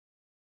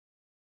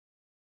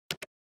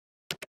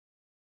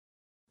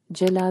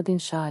Gjeladin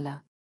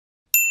Shala.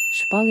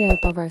 Shpallja e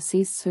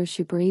pavarësisë së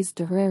Shqipërisë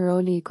ndërhyr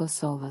roli i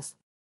Kosovës.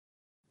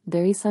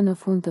 Derisa në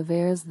fund të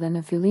verës dhe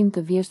në fillim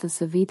të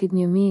vjeshtës së vitit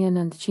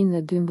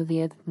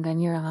 1912, nga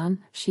njëra anë,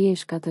 shihej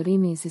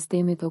shkatërimi i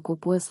sistemit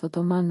okupues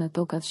otoman në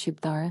tokat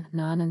shqiptare,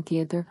 në anën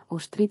tjetër,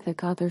 ushtrit e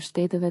 4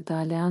 shteteve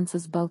të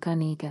Aleancës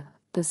Ballkanike,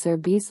 të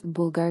Serbisë,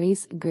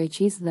 Bullgarisë,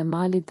 Greqisë dhe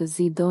Malit të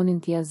zidonin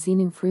t'i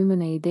azinin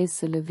frymën e idesë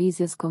së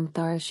lëvizjes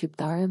kombëtare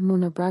shqiptare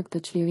në prag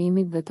të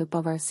çlirimit dhe të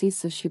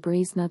pavarësisë së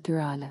Shqipërisë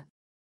natyrale.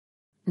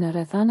 Në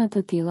rrethana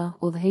të tilla,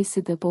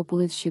 udhëheqësit e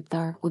popullit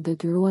shqiptar u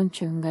detyruan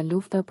që nga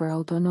lufta për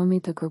autonomi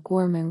të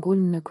kërkuar me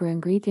ngulm në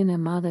kryengritjen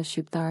e madhe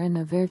shqiptare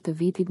në ver të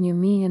vitit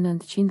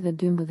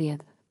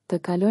 1912,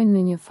 të kalojnë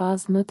në një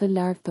fazë më të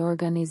lartë të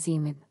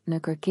organizimit,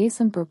 në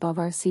kërkesën për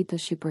pavarësi të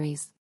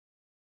Shqipërisë.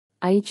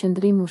 Ai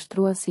qëndrim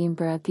ushtruas si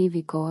imperativ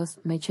i kohës,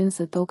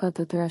 meqense tokat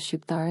të tëra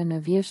shqiptare në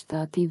vjesht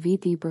të atij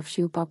viti i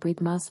përfshiu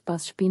papritmas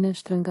pas shpinë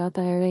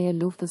shtrëngata e re e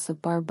luftës së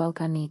parë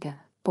ballkanike,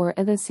 por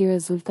edhe si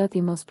rezultat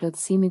i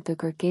mosplotësimit të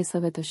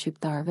kërkesave të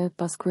shqiptarëve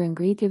pas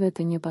kryengritjeve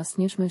të një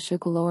pasnjëshme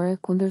shekullore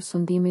kundër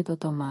sundimit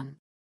otoman.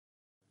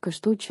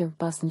 Kështu që,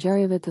 pas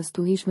ngjarjeve të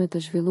stuhishme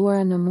të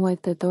zhvilluara në muajt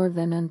tetor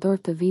dhe nëntor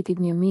të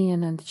vitit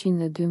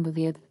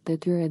 1912,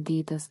 detyrë e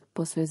ditës,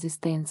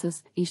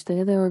 post-rezistencës, ishte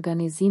edhe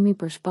organizimi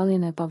për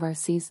shpalljen e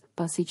pavarësisë,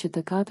 pasi që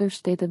të 4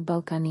 shtetet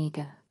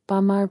ballkanike, pa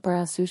marrë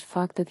parasysh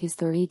faktet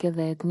historike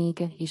dhe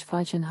etnike, i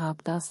shfaqen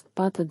haptas,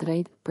 pa të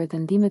drejtë,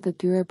 pretendimet e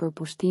tyre për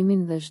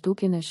pushtimin dhe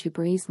zhdukjen e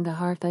Shqipërisë nga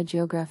harta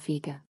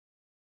gjeografike.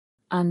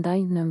 Andaj,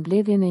 në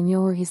mbledhjen e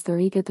njohur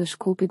historike të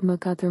Shkupit më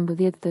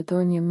 14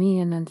 tetor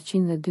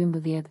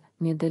 1912,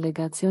 një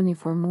delegacion i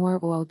formuar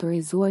u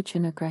autorizua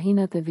që në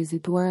krahinat e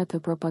vizituara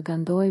të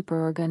propagandojë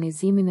për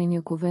organizimin e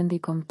një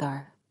kuvendi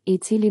kombëtar, i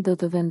cili do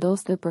të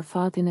vendoste për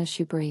fatin e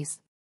Shqipërisë.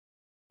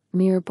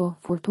 Mirëpo,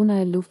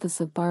 fortuna e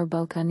luftës së parë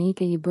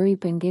ballkanike i bëri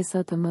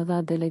pengesa të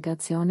mëdha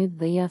delegacionit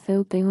dhe ia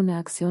theu tehun e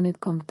aksionit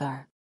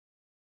kombëtar.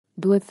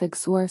 Duhet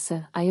theksuar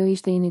se ajo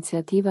ishte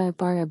iniciativa e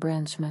parë e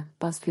brendshme,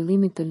 pas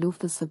fillimit të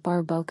luftës së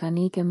parë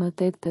ballkanike më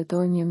 8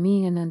 tetor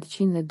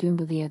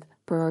 1912,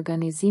 për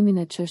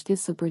organizimin e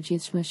çështjes së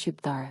përgjithshme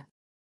shqiptare.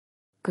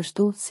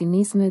 Kështu, si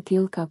nismë e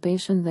tillë ka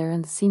peshën dhe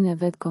rëndësinë e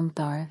vet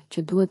kombëtare,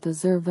 që duhet të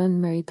zërë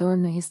vend meritor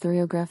në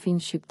historiografinë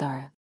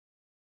shqiptare.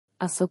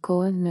 Aso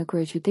kohë, në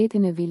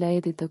kryeqytetin e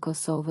vilajetit të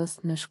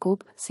Kosovës, në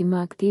Shkup, si më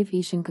aktiv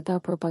ishin këta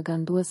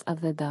propagandues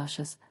atë dhe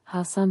dashës,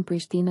 Hasan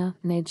Prishtina,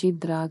 Nejib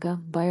Draga,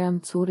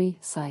 Bajram Curi,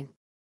 Said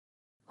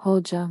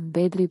Hoxha,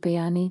 Bedri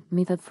Pejani,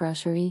 Mithat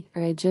Frashëri,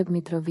 Recep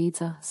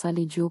Mitrovica,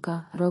 Sali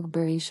Gjuka, Rok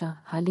Berisha,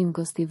 Halim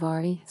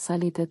Gostivari,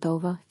 Sali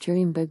Tetova,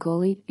 Qerim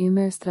Begolli,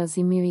 Ymer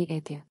Strazimiri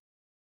etje.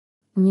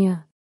 1.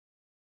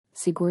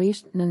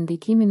 Sigurisht, në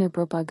ndikimin e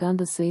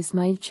propagandës së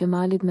Ismail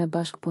Qemalit me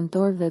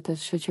bashkëpunëtor dhe të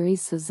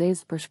shoqërisë së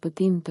Zezë për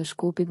shpëtim të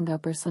Shkupit nga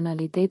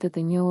personalitetet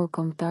e njohur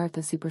kombëtar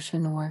të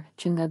sipërshënuar,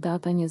 që nga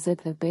data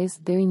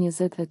 25 deri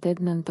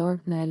 28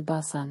 nëntor në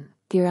Elbasan,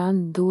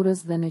 Tiranë,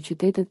 Durrës dhe në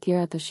qytetet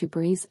tjera të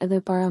Shqipërisë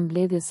edhe para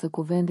mbledhjes së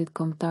kuvendit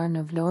kombëtar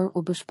në Vlorë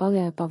u bë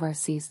shpallja e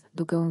pavarësisë,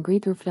 duke u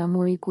ngritur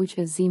flamuri kuq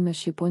e zi me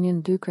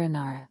shqiponjen 2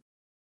 krenare.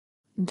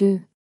 2.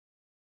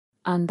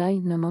 Andaj,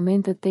 në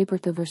momentet tepër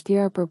të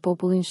vështira për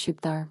popullin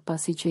shqiptar,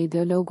 pasi që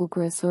ideologu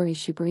kryesor i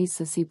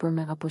Shqipërisë së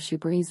sipërme apo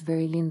Shqipërisë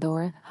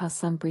verilindore,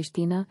 Hasan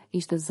Prishtina,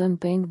 ishte zënë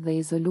peng dhe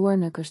izoluar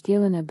në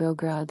kështjellën e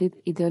Beogradit,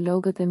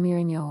 ideologët e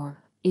mirënjohur,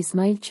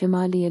 Ismail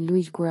Qemali e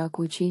Luiq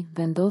Gurakuqi,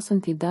 vendosën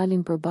t'i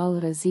dalin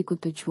përballë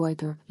rrezikut të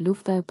quajtur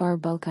lufta e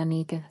parë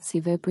ballkanike si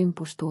veprim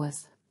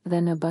pushtues, dhe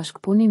në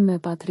bashkëpunim me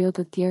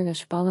patriotët tjerë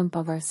shpallën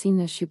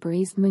pavarësinë e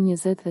Shqipërisë më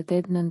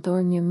 28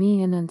 nëntor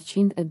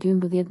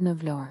 1912 në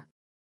Vlorë.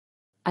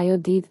 Ajo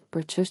ditë,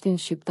 për çështjen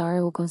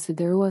shqiptare u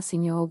konsiderua si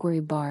një ogur i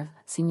bardhë,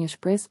 si një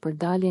shpresë për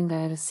dalje nga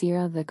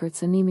errësira dhe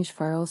kërcënimi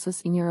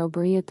shfarosës i një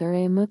robërie të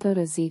re më të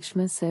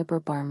rrezikshme se e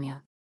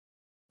përparmja.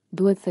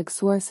 Duhet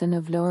theksuar se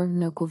në Vlorë,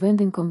 në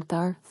kuvendin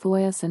kombëtar,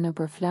 thuajase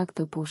nëpër flak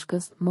të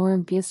pushkës,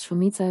 morën pjesë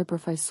shumica e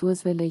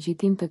përfaqësuesve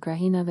legjitim të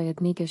krahinave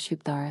etnike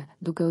shqiptare,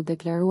 duke u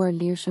deklaruar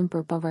lirshëm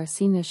për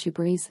pavarësinë e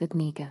Shqipërisë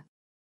etnike.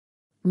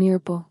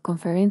 Mirëpo,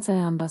 konferenca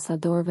e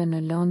ambasadorëve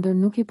në Londër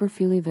nuk i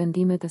përfilli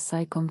vendimet e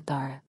saj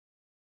kombëtare.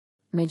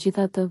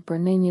 Megjithatë, për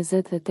ne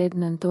 28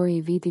 nëntori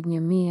i vitit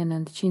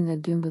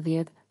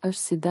 1912 është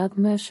si datë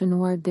më e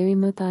shënuar deri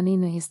më tani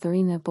në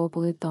historinë e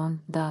popullit ton,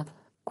 datë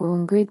kur u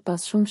ngrit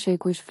pas shumë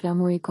shekujsh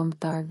flamuri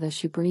kombëtar dhe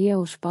Shqipëria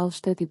u shpall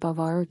shtet i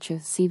pavarur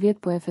që si vjet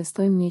po e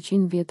festojmë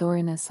 100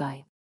 vjetorin e saj.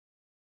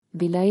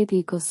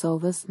 Bilajeti i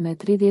Kosovës me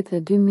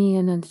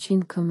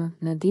 32.900 km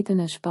në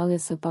ditën e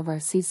shpalljes së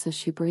pavarësisë së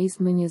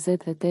Shqipërisë më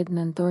 28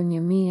 nëntor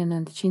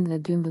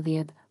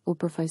 1912 u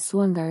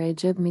përfaqësua nga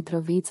Recep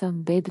Mitrovica,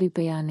 Bedri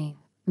Pejani,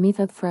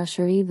 Mithat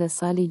Frashëri dhe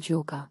Sali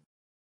Gjuka.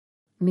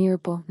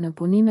 Mirëpo, në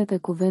punimet e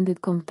kuvendit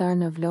kombëtar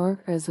në Vlorë,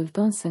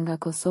 rezulton se nga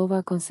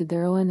Kosova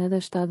konsiderohen edhe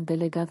 7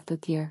 delegat të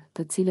tjerë,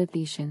 të cilët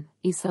ishin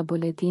Isa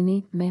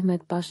Boletini,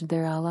 Mehmet Pash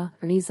Deralla,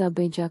 Riza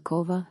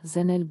Bejgjakova,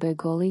 Zenel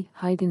Begolli,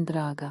 Hajdin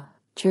Draga,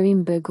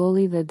 Qerim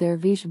Begolli dhe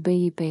Dervish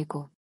Beji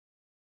Peku.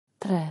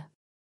 3.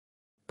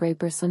 Prej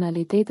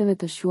personaliteteve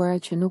të shuara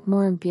që nuk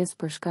morën pjesë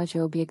për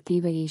shkaqe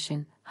objektive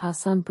ishin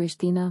Hasan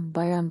Prishtina,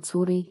 Bajram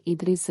Curi,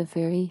 Idris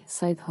Seferi,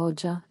 Said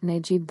Hoxha,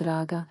 Nejib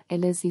Draga,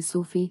 Elez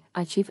Isufi,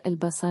 Aqif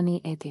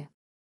Elbasani etje.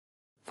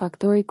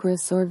 Faktori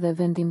kryesor dhe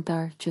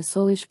vendimtar që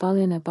solli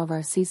shpalljen e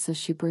pavarësisë së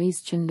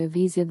Shqipërisë që në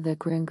lëvizjet dhe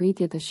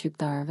kryengritjet e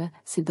shqiptarëve,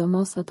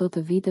 sidomos ato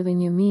të viteve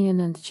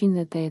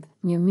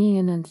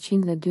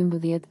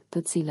 1908-1912, të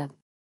cilat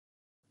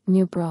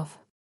një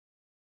prof.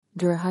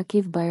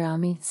 Dërhakif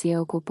Bajrami, si e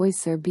okupoi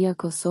Serbia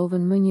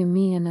Kosovën më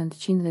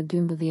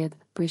 1912,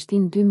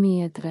 Prishtinë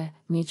 2003,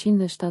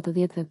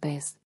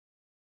 175.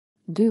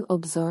 2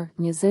 Obzor,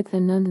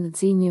 29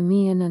 Zi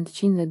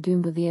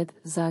 1912,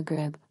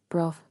 Zagreb,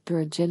 prof.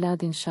 Dër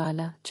Gjeladin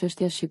Shala,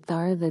 Çështja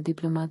shqiptare dhe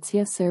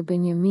diplomacia serbe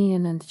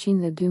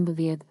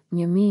 1912,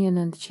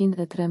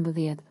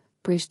 1913,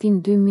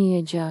 Prishtinë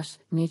 2006,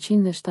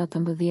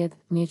 117,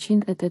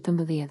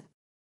 118.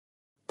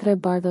 3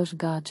 Bardosh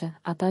Gaçe,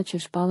 ata që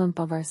shpallën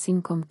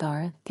pavarësinë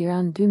kombëtare,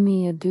 Tiranë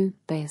 2002,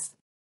 5.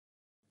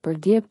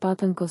 Përdje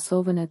patën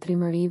Kosovën e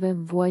trimërive,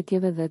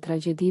 vuajtjeve dhe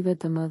tragjedive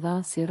të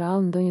mëdha si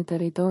rrallë ndonjë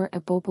territor e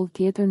popull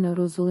tjetër në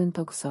rrezullin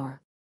toksor.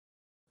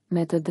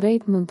 Me të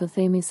drejtë mund të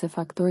themi se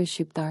faktori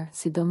shqiptar,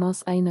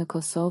 sidomos ai në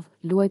Kosovë,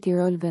 luajti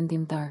rol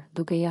vendimtar,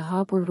 duke ja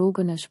hapur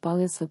rrugën e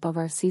shpalljes së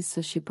pavarësisë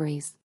së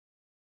Shqipërisë.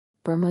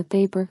 Për më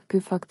tepër,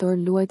 ky faktor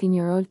luajti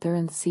një rol të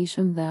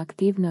rëndësishëm dhe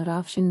aktiv në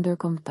rrafshin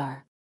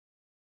ndërkombëtar.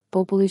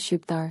 Populli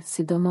shqiptar,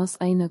 sidomos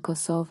ai në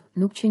Kosovë,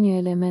 nuk që një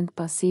element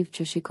pasiv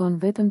që shikon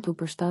vetëm të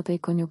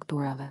përshtatej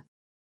konjunkturave.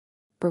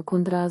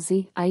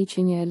 Përkundrazi, ai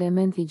që një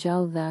element i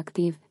gjallë dhe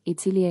aktiv, i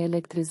cili e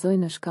elektrizoi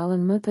në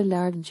shkallën më të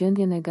lartë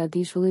gjendjen e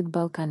gadishullit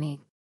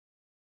ballkanik.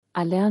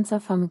 Aleanca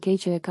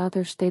famkeqe e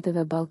 4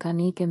 shteteve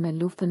ballkanike me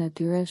luftën e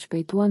tyre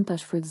shpejtuan ta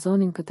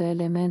shfrytëzonin këtë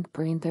element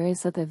për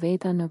interesat e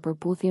veta në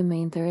përputhje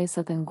me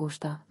interesat e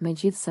ngushta,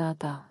 megjithse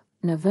ata,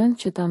 në vend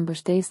që ta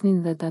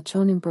mbështesnin dhe ta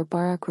çonin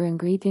përpara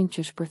kryengritjen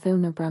që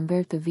shpërtheu në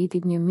pranver të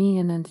vitit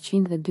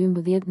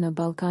 1912 në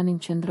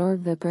Ballkanin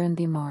qendror dhe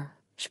perëndimor,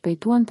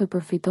 shpejtuan të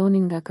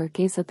përfitonin nga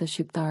kërkesat e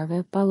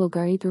shqiptarëve pa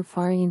llogaritur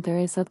fare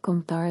interesat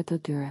kombëtare të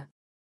tyre.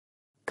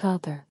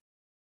 4.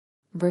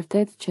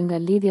 Vërtet që nga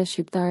lidhja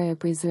shqiptare e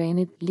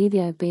Prizrenit,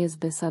 lidhja e Pjesë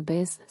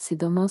Besabes,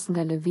 sidomos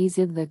nga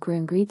lëvizjet dhe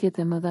kryengritjet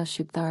e mëdha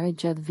shqiptare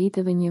gjatë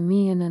viteve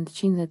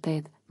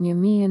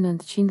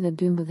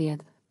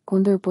 1908-1912,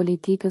 kundër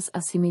politikës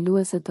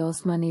asimiluese të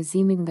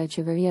osmanizimit nga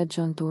qeveria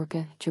Gjon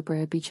Turke, që për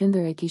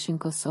epiqendër e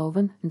kishin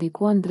Kosovën,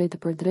 ndikuan drejt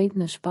për drejt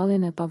në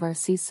shpalljen e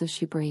pavarësisë së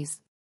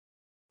Shqipërisë.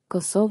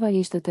 Kosova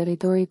ishte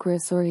territori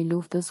kryesor i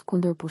luftës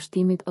kundër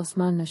pushtimit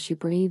osman në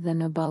Shqipëri dhe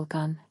në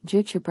Ballkan,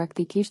 gjë që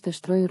praktikisht të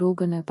shtroi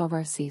rrugën e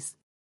pavarësisë.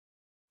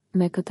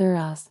 Me këtë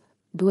rast,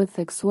 duhet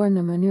theksuar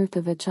në mënyrë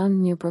të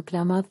veçantë një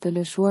proklamat të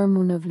lëshuar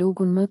mu në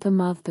vlugun më të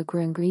madh të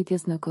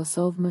kryengritjes në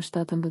Kosovë më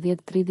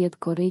 17:30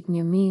 korrik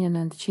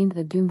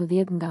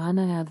 1912 nga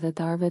ana e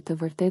adhetarëve të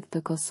vërtetë të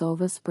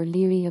Kosovës për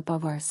liri e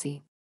pavarësi.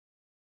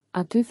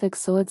 Aty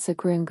theksohet se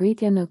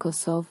kryengritja në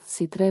Kosovë,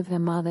 si trevë e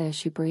madhe e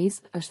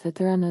Shqipërisë, është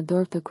hetëra në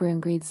dorë të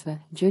kryengritësve,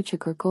 gjë që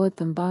kërkohet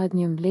të mbahet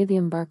një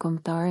mbledhje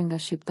mbarkombëtare nga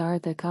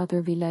shqiptarët e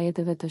 4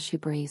 vilajeteve të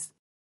Shqipërisë.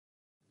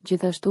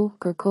 Gjithashtu,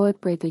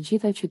 kërkohet prej të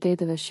gjitha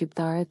qyteteve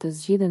shqiptare të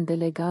zgjidhen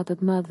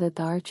delegatët më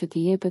adhetar që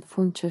t'i jepet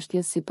fund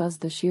çështjes sipas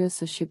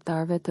dëshirës së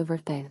shqiptarëve të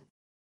vërtetë.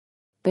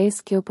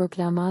 5. Kjo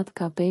proklamat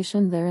ka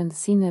peshën dhe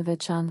rëndësinë e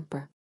veçantë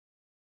për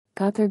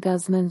 4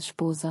 Gazmend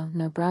Shpuza,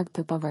 në prag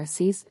të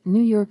pavarësisë,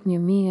 New York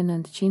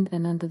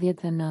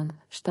 1999,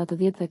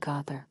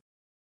 74.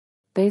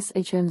 5.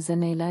 Eqem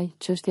Zenelaj,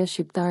 çështja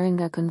shqiptare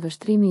nga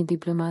këndvështrimi i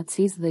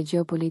diplomacisë dhe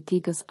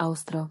gjeopolitikës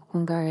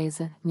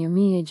austro-hungareze,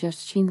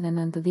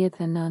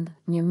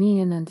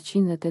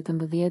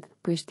 1699-1918,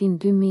 Prishtinë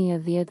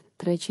 2010,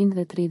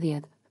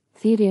 330.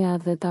 Thirrje e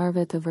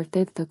adhetarëve të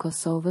vërtetë të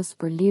Kosovës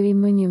për liri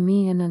më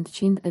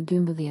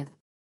 1912.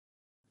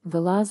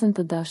 Vëllazën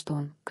të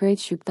dashtun, krejt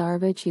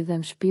shqiptarëve që i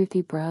dhem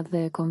shpirti për atë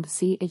dhe e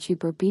kombësi e që i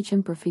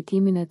përpiqen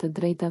përfitimin e të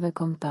drejtave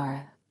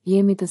kombëtare.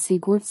 Jemi të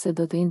sigurt se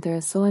do të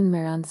interesohen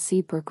me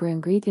rëndësi për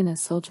kryengritjen e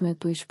sotshme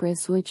tu i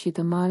shpresuar që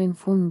të marrin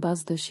fund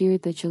mbas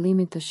dëshirit e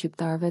qëllimit të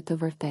shqiptarëve të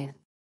vërtetë.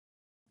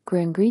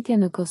 Kryengritja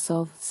në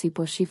Kosovë, si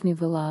po shihni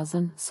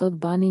vëllazën, sot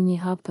bani një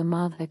hap të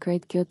madh e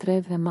krejt kjo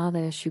trevë e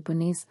madhe e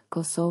Shqipënisë,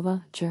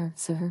 Kosova,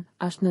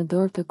 është në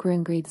dorë të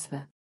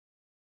kryengritësve.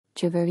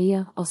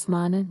 Qeveria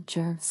osmane,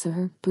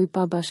 tu i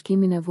pa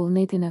bashkimin e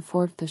vullnetin e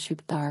fortë të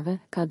shqiptarëve,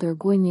 ka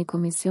dërguar një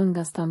komision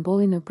nga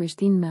Stambolli në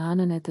Prishtinë me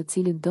anën e të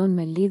cilit don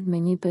me lidh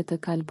me një të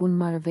kalbun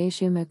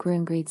marrëveshje me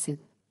kryengritësit.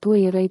 Tu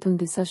i rrejtun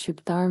disa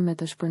shqiptarë me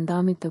të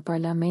shpërndamit të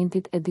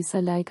parlamentit e disa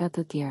lajka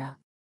të tjera.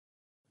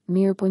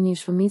 Mirë po një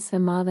shumicë e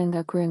madhe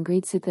nga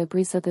kryengritësit e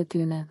prisat e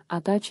tyne,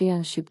 ata që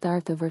janë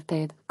shqiptarë të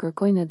vërtetë,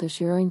 kërkojnë e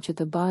dëshirojnë që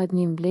të bëhet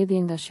një mbledhje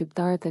nga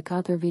shqiptarët e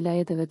 4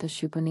 vilajeteve të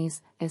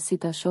Shqipënisë, e si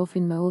ta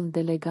shohin me udhë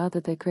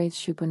delegatët e krejtë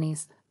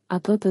Shqipënisë,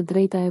 ato të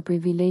drejta e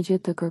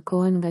privilegjet të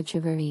kërkohen nga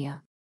qeveria.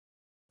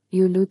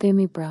 Ju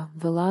lutemi pra,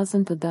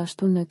 vëllazën të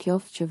dashtur në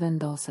qoftë që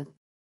vendoset.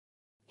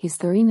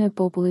 Historinë e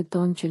popullit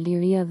tonë që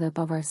liria dhe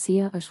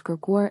pavarësia është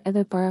kërkuar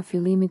edhe para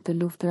fillimit të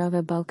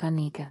luftërave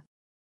ballkanike.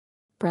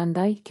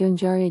 Prandaj, kjo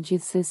ngjarje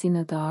gjithsesi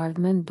në të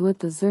ardhmen duhet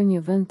të zërë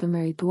një vend të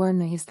merituar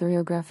në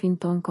historiografinë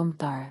tonë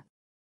kombëtare.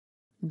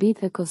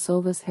 Bitë e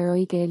Kosovës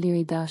heroike e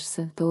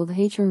liridashëse, të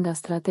udhëhequr nga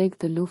strategë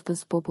të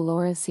luftës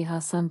popullore si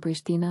Hasan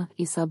Prishtina,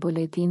 Isa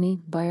Boletini,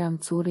 Bajram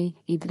Curri,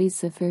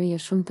 Idris Seferi e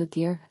shumë të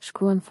tjerë,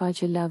 shkruan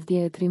faqe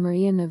lavdje e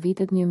trimërie në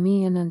vitet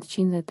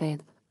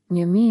 1908,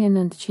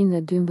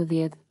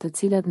 1912, të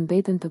cilat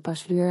mbeten të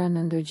pashlyera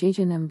në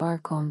ndërgjegjen e mbar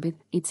kombit,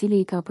 i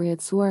cili i ka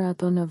përjetësuar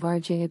ato në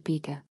vargje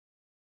epike.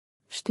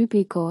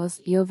 Shtypi i kohës,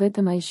 jo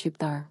vetëm ai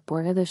shqiptar,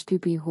 por edhe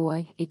shtypi i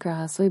huaj, i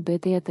krahasoi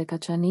betejat e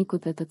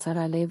Kaçanikut dhe të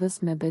Caralevës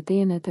me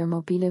betejën e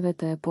Termopileve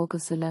të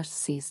epokës së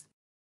lashtësisë.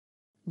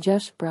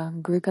 6 pra,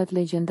 grykat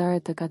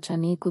legjendare të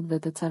Kaçanikut dhe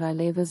të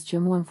Caralevës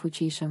gjëmuan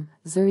fuqishëm,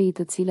 zëri i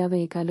të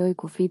cilave i kaloi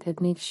kufit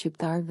etnik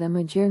shqiptar dhe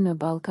më gjerë në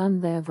Ballkan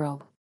dhe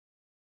Evropë.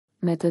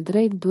 Me të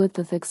drejtë duhet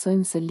të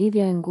theksojmë se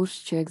lidhja e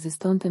ngushtë që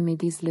ekzistonte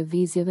midis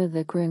lëvizjeve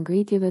dhe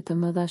kryengritjeve të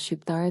mëdha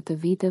shqiptare të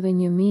viteve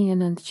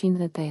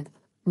 1908,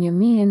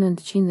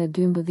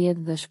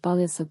 1912 dhe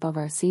shpalljes së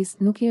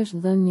pavarësisë nuk i është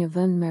dhënë një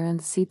vend me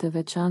rëndësi të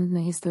veçantë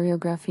në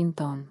historiografinë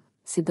tonë,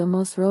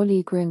 sidomos roli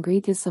i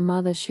kryengritjes së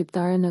madhe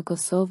shqiptare në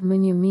Kosovë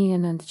më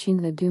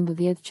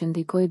 1912 që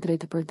ndikoi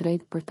drejt për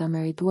drejt për ta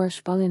merituar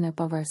shpalljen e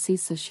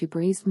pavarësisë së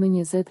Shqipërisë më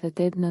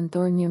 28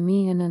 nëntor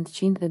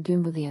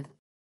 1912.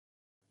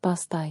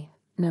 Pastaj,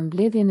 në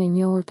mbledhjen e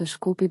njohur të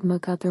Shkupit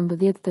më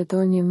 14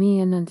 tetor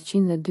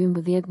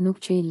 1912 nuk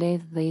qej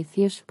lehtë dhe i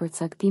thjeshtë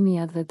përcaktimi i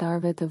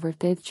adhetarëve të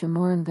vërtetë që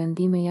morën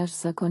vendime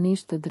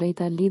jashtëzakonisht të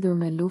drejta lidhur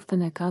me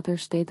luftën e 4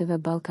 shteteve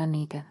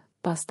ballkanike,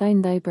 pastaj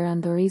ndaj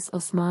perandorisë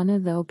osmane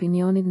dhe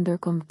opinionit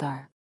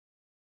ndërkombëtar.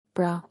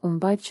 Pra, u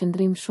mbajt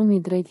qëndrim shumë i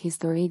drejtë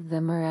historik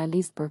dhe më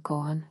realist për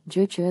kohën,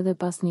 gjë që edhe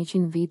pas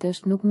 100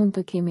 vitesh nuk mund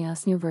të kemi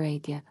asnjë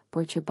vërejtje,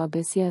 por që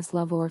pabesia e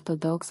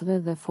slavo-ortodoksëve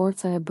dhe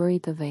forca e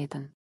bëri të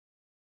vetën.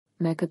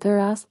 Me këtë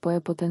rast po e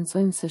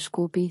potencojmë se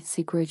Shkupi,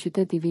 si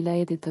kryeqytet i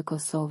vilajetit të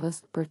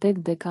Kosovës, për tek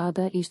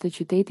dekada ishte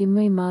qyteti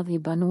më i madh i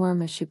banuar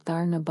me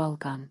shqiptar në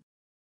Ballkan.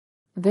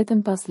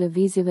 Vetëm pas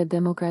lëvizjeve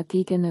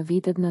demokratike në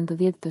vitet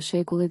 90 të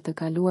shekullit të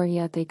kaluar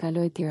ja te i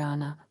kaloi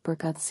Tirana,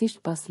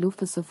 përkatësisht pas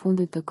luftës së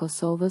fundit të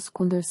Kosovës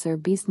kundër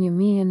Serbisë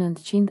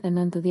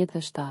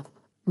 1997.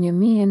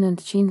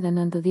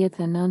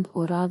 1999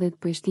 u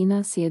radhit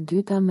Prishtina si e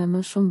dyta me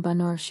më shumë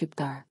banor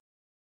shqiptar.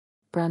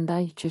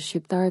 Prandaj që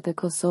shqiptarët e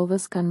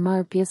Kosovës kanë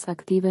marrë pjesë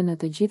aktive në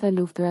të gjitha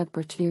luftërat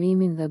për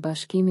çlirimin dhe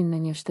bashkimin në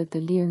një shtet të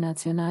lirë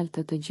nacional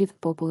të të gjithë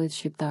popullit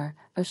shqiptar,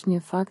 është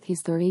një fakt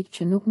historik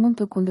që nuk mund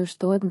të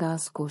kundërshtohet nga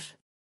askush.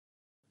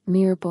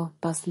 Mirëpo,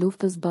 pas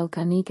luftës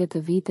ballkanike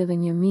të viteve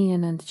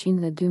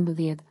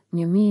 1912,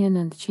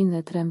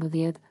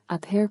 1913,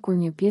 atëherë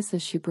kur një pjesë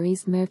e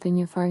Shqipërisë merrte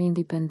një farë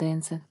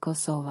indipendence,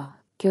 Kosova.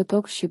 Kjo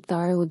tokë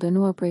shqiptare u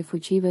dënua prej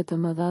fuqive të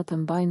mëdha të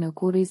mbajnë në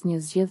kurriz një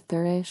zgjedhje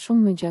të re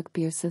shumë më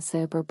gjakpirëse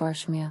se e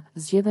përpashmja,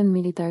 zgjedhjen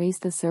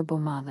militariste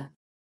serbo-madhe.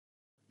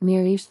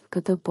 Mirisht,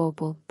 këtë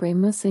popull, prej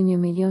më se 1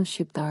 milion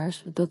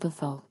shqiptarësh, do të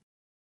thotë.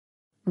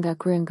 Nga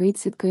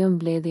kryengritësit kjo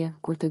mbledhje,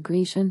 kur të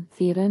grishen,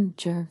 thirren,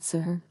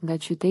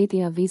 nga qyteti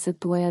aviset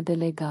tuaja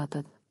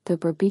delegatët, të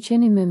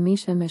përpiqeni me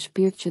mish e me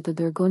shpirt që të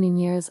dërgoni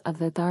njerëz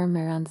adhetar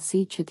me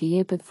randësi që t'i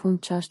jepet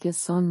fund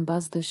çashtjes son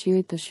mbas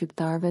dëshirit të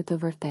shqiptarëve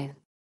të vërtetë.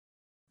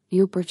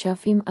 Ju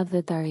përqafim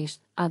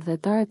adhetarisht,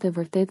 adhetarët e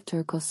vërtet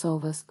të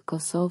Kosovës,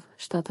 Kosovë,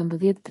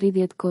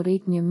 1730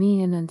 korrik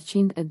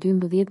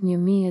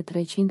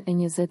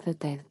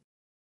 1912-1328.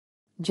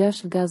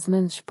 6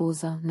 gazmend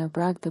shpuza, në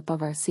prag të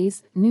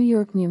pavarësisë, New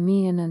York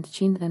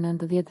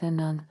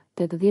 1999,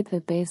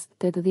 85,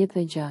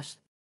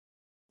 86.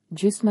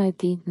 Gjysma e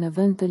tij, në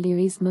vend të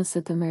lirisë më së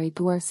të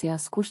merituar si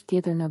askush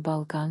tjetër në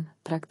Ballkan,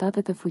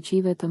 traktatet e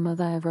fuqive të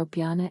mëdha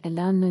evropiane e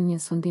lanë në një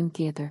sundim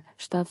tjetër,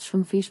 7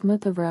 shumë fish më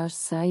të vrasht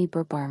se ai i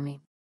përparmi.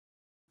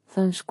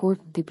 Thënë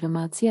shkurt,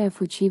 diplomacia e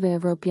fuqive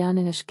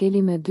evropiane e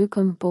shkeli me 2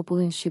 këmbë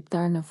popullin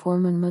shqiptar në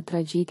formën më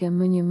tragjike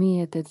më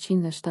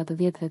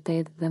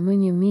 1878 dhe më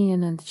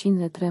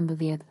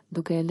 1913,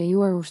 duke e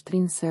lejuar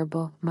ushtrinë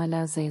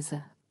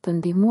serbo-malazeze të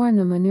ndihmuar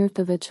në mënyrë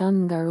të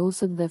veçantë nga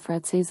rusët dhe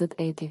francezët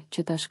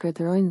që ta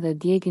shkretërojnë dhe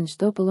djegin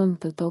çdo pëllëm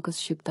të tokës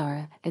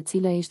shqiptare, e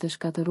cila ishte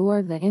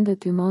shkatëruar dhe ende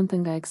tymonte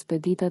nga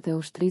ekspeditat e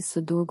ushtrisë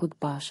së Durgut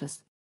Pashës.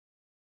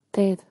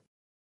 8.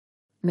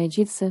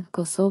 Megjithse,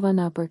 Kosova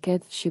na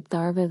përket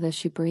shqiptarëve dhe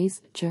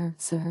Shqipërisë,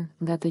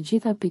 nga të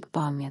gjitha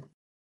pikpamjet.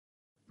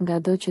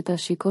 Ngado që ta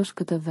shikosh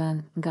këtë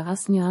vend, nga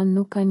asnjë anë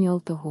nuk ka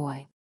njollë të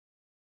huaj.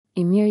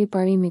 I mirë i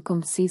parimi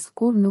kombësisë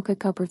kur nuk e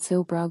ka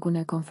përceu pragun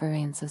e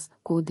konferencës,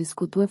 ku u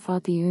diskutue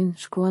fati i ynë,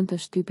 shkruan të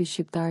shtypi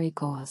shqiptar i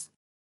kohës.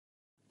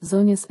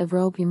 Zonjës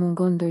Evropë i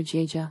mungon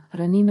ndërgjegja,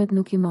 rënimet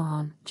nuk i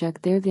mohon,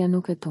 gjakderdhja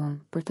nuk e tun,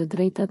 për të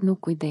drejtat nuk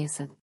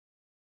kujdeset.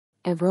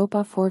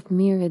 Evropa fort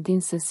mirë e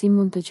din se si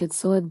mund të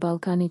qetësohet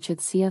Ballkani,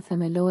 qetësia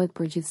themelohet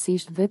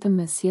përgjithsisht vetëm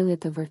me sjellje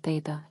të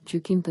vërteta,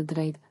 gjykim të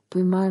drejtë,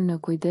 tuj marrë në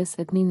kujdes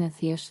etninë e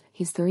thjeshtë,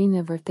 historinë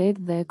e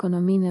vërtetë dhe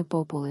ekonominë e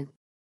popullit.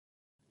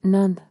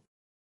 9.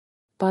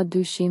 Pa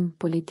dyshim,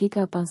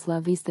 politika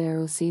panslaviste e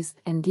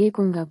Rusisë, e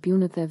ndjekur nga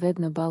pjunët e vet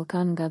në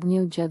Ballkan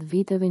ngadnjeu gjatë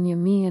viteve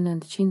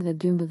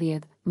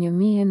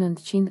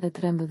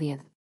 1912-1913.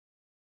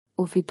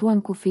 U fituan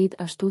kufit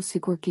ashtu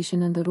sikur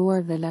kishin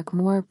ndëruar dhe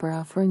lakmuar për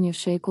afër një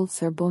shekull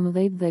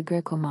serbomëdhejt dhe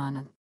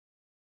grekomanët.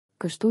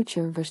 Kështu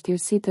që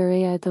vështirësitë të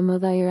reja e të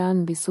mëdha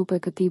Iran mbi supe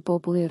këtij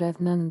populli rreth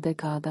 9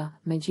 dekada,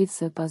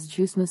 megjithse pas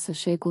gjysmës së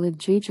shekullit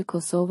gjej që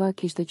Kosova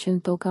kishte qenë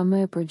toka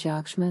më e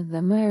përgjakshme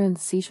dhe më e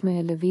rëndësishme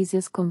e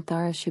lëvizjes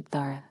kombëtare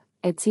shqiptare,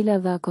 e cila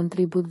dha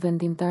kontribut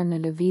vendimtar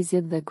në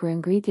lëvizjet dhe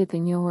kryengritjet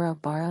e njohura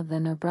para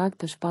dhe në prag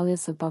të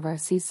shpalljes së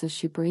pavarësisë së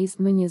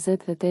Shqipërisë më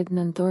 28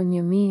 nëntor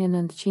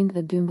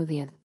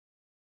 1912.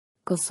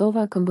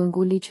 Kosova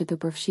këmbënguli që të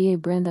përfshihej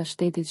brenda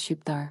shtetit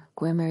shqiptar,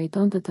 ku e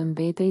meritonte të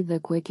mbetej dhe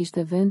ku e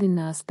kishte vendin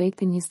në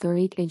aspektin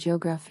historik e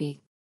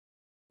gjeografik.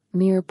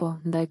 Mirë po,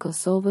 ndaj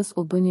Kosovës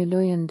u bë një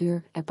lojë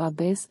ndyrë, e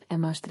pabesë, e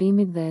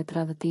mashtrimit dhe e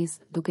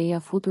tradhtisë, duke ia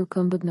futur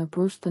këmbët në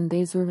prushtë të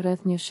ndezur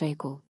rreth një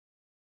shekull.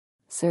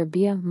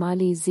 Serbia,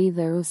 Mali i Zi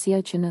dhe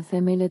Rusia që në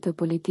themelet të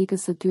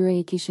politikës së tyre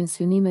i kishin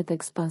synimet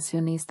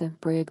ekspansioniste,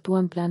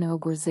 projektuan plane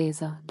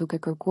ogurzeza, duke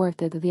kërkuar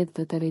 80%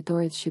 të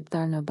territorit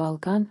shqiptar në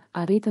Ballkan,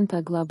 arritën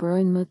ta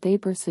glaborojnë më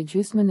tepër se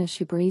gjysmën e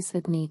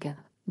Shqipërisë etnike,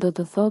 do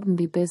të thotë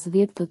mbi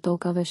 50% të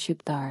tokave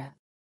shqiptare.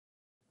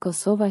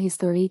 Kosova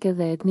historike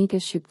dhe etnike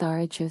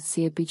shqiptare që,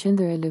 si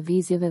epiqendër e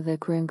lëvizjeve dhe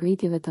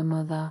kryengritjeve të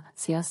mëdha,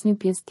 si asnjë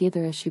pjesë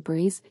tjetër e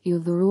Shqipërisë, i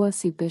udhërua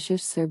si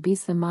peshësh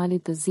Serbisë dhe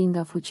Malit të zi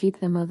nga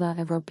fuqitë e mëdha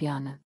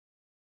evropiane.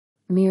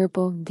 Mirë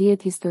po,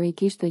 dihet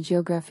historikisht dhe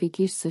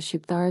gjeografikisht se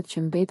shqiptarët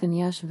që mbetën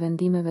jashtë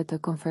vendimeve të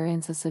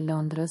konferencës së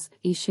Londrës,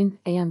 ishin,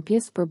 e janë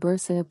pjesë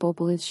përbërëse e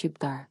popullit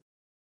shqiptar.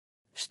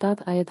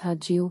 7 Ajet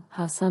Haxhiu,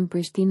 Hasan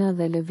Prishtina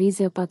dhe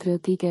Lëvizja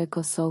Patriotike e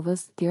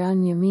Kosovës,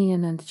 Tiranë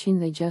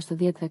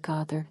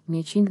 1964,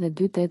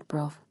 102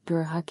 prof.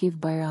 Dur Hakif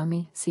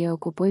Bajrami, si e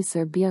okupoi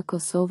Serbia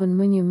Kosovën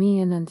më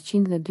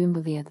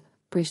 1912,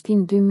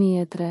 Prishtinë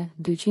 2003,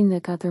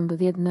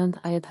 214 9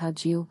 Ajet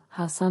Haxhiu,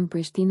 Hasan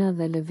Prishtina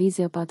dhe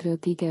Lëvizja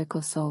Patriotike e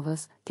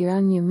Kosovës,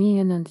 Tiranë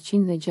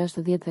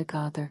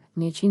 1964,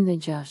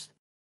 106.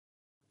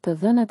 Të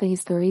dhënat e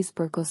historisë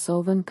për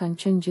Kosovën kanë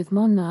qenë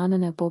gjithmonë në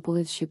anën e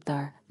popullit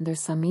shqiptar,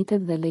 ndërsa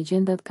mitet dhe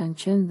legjendat kanë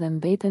qenë dhe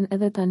mbeten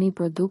edhe tani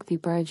produkt i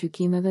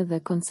paragjykimeve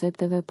dhe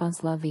koncepteve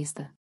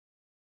panslaviste.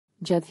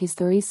 Gjatë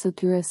historisë së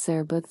tyre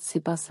serbët,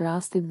 sipas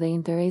rastit dhe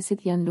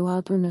interesit janë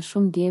luhatur në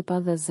shumë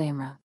djepa dhe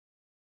zemra.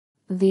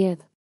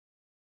 10.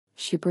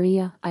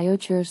 Shqipëria, ajo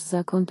që është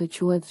zakon të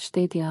quhet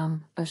shteti am,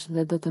 është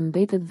dhe do të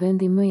mbetet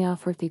vendi më i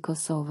afërt i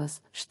Kosovës,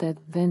 shtet,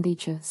 vendi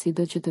që,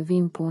 sido që të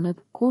vinë punët,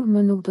 kur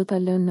më nuk do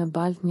ta lënë në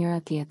baltë njëra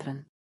tjetrën.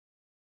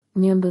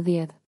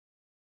 11.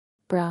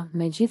 Pra,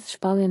 me gjithë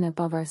shpalljen e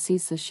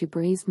pavarësisë së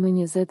Shqipërisë më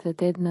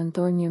 28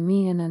 nëntor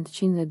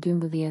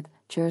 1912,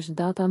 që është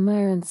data më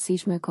e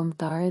rëndësishme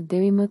kombëtare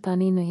deri më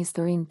tani në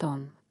historinë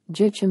tonë.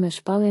 Gjë që me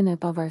shpalljen e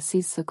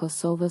pavarësisë së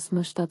Kosovës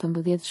më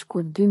 17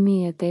 shkurt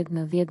 2008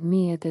 në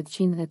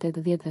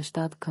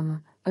 10.887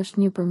 km, është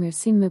një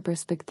përmirësim me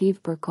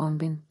perspektivë për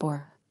kombin, por,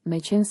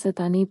 meqense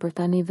tani për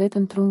tani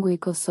vetëm trungu i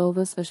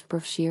Kosovës është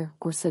përfshirë,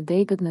 kurse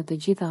degët në të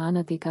gjitha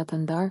anët i ka të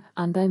ndarë,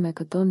 andaj me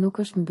këto nuk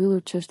është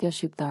mbyllur çështja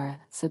shqiptare,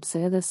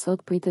 sepse edhe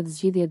sot pritet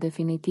zgjidhje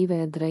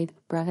definitive e drejtë,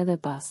 pra edhe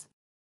pas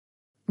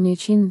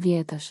 100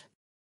 vjetësh.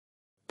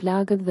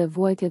 Plagët dhe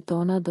vuajtjet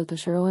tona do të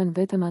shërohen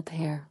vetëm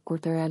atëherë, kur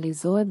të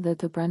realizohet dhe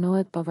të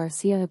pranohet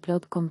pavarësia e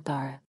plot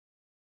kombëtare.